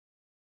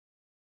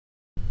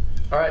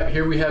All right,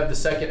 here we have the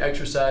second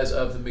exercise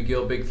of the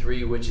McGill Big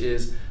 3, which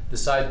is the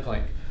side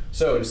plank.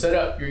 So to set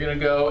up, you're gonna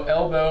go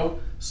elbow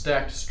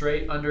stacked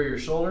straight under your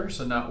shoulder,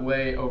 so not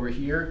way over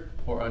here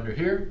or under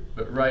here,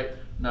 but right,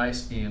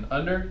 nice and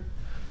under.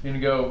 You're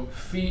gonna go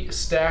feet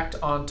stacked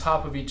on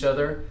top of each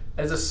other.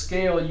 As a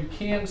scale, you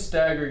can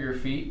stagger your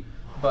feet,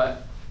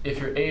 but if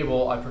you're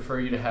able, I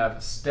prefer you to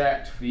have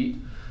stacked feet.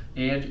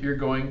 And you're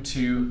going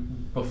to,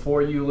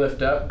 before you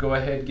lift up, go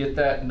ahead, get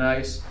that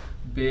nice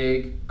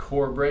big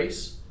core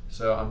brace.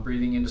 So I'm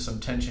breathing into some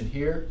tension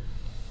here.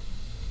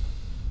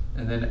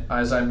 And then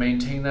as I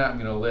maintain that, I'm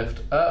gonna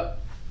lift up.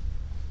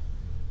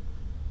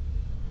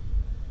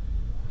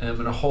 And I'm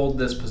gonna hold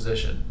this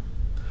position.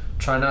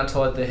 Try not to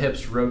let the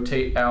hips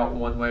rotate out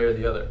one way or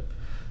the other.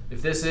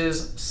 If this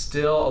is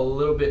still a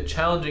little bit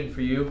challenging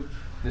for you,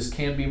 this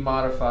can be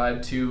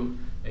modified to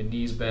a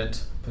knees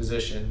bent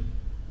position,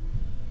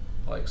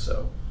 like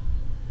so.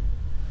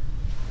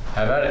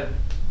 Have at it.